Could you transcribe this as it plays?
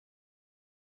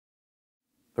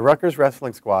The Rutgers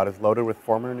wrestling squad is loaded with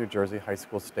former New Jersey high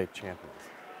school state champions.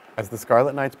 As the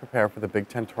Scarlet Knights prepare for the Big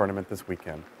Ten tournament this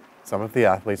weekend, some of the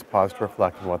athletes pause to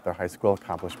reflect on what their high school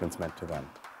accomplishments meant to them.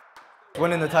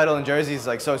 Winning the title in Jersey is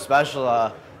so special.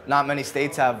 Not many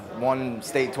states have one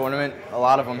state tournament. A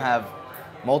lot of them have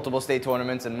multiple state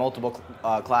tournaments and multiple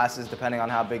classes depending on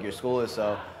how big your school is.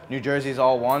 So New Jersey's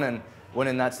all one, and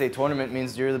winning that state tournament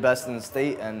means you're the best in the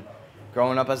state. And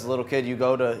growing up as a little kid, you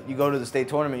go to the state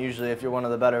tournament usually if you're one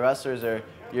of the better wrestlers or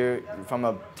you're from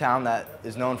a town that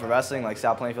is known for wrestling like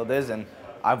South Plainfield is. And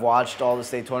I've watched all the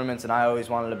state tournaments, and I always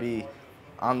wanted to be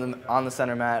on the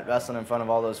center mat wrestling in front of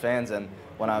all those fans. And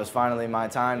when I was finally my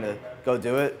time to go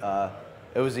do it,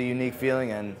 it was a unique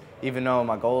feeling. And even though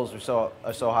my goals are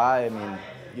so high, I mean,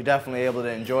 you're definitely able to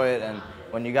enjoy it. And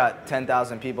when you got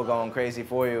 10,000 people going crazy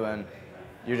for you and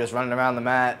you're just running around the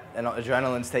mat and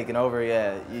adrenaline's taking over,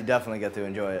 yeah, you definitely get to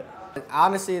enjoy it.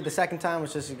 Honestly, the second time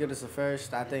was just as good as the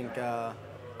first. I think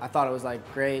I thought it was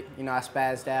great. You know, I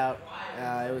spazzed out.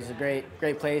 It was a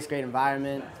great place, great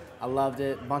environment. I loved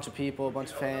it. A bunch of people, a bunch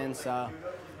of fans. So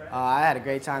I had a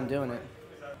great time doing it.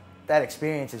 That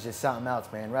experience is just something else,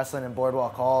 man. Wrestling in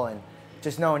Boardwalk Hall and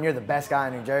just knowing you're the best guy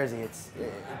in New Jersey,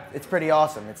 it's pretty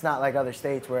awesome. It's not like other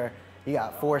states where you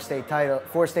got four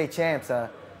state champs.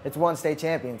 It's one state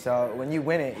champion, so when you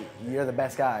win it, you're the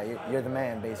best guy. You're the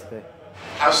man, basically.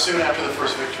 How soon after the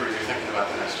first victory are you thinking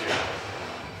about the next year?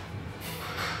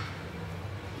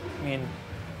 I mean,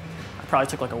 I probably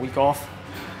took a week off,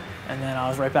 and then I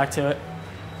was right back to it.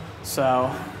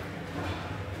 So,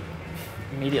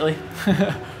 immediately.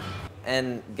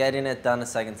 And getting it done a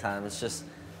second time, it's just,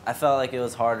 I felt like it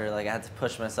was harder. I had to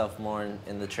push myself more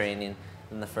in the training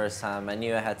than the first time. I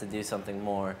knew I had to do something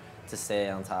more to stay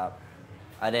on top.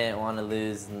 I didn't want to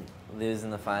lose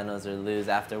in the finals or lose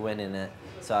after winning it.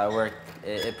 So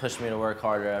it pushed me to work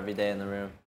harder every day in the room.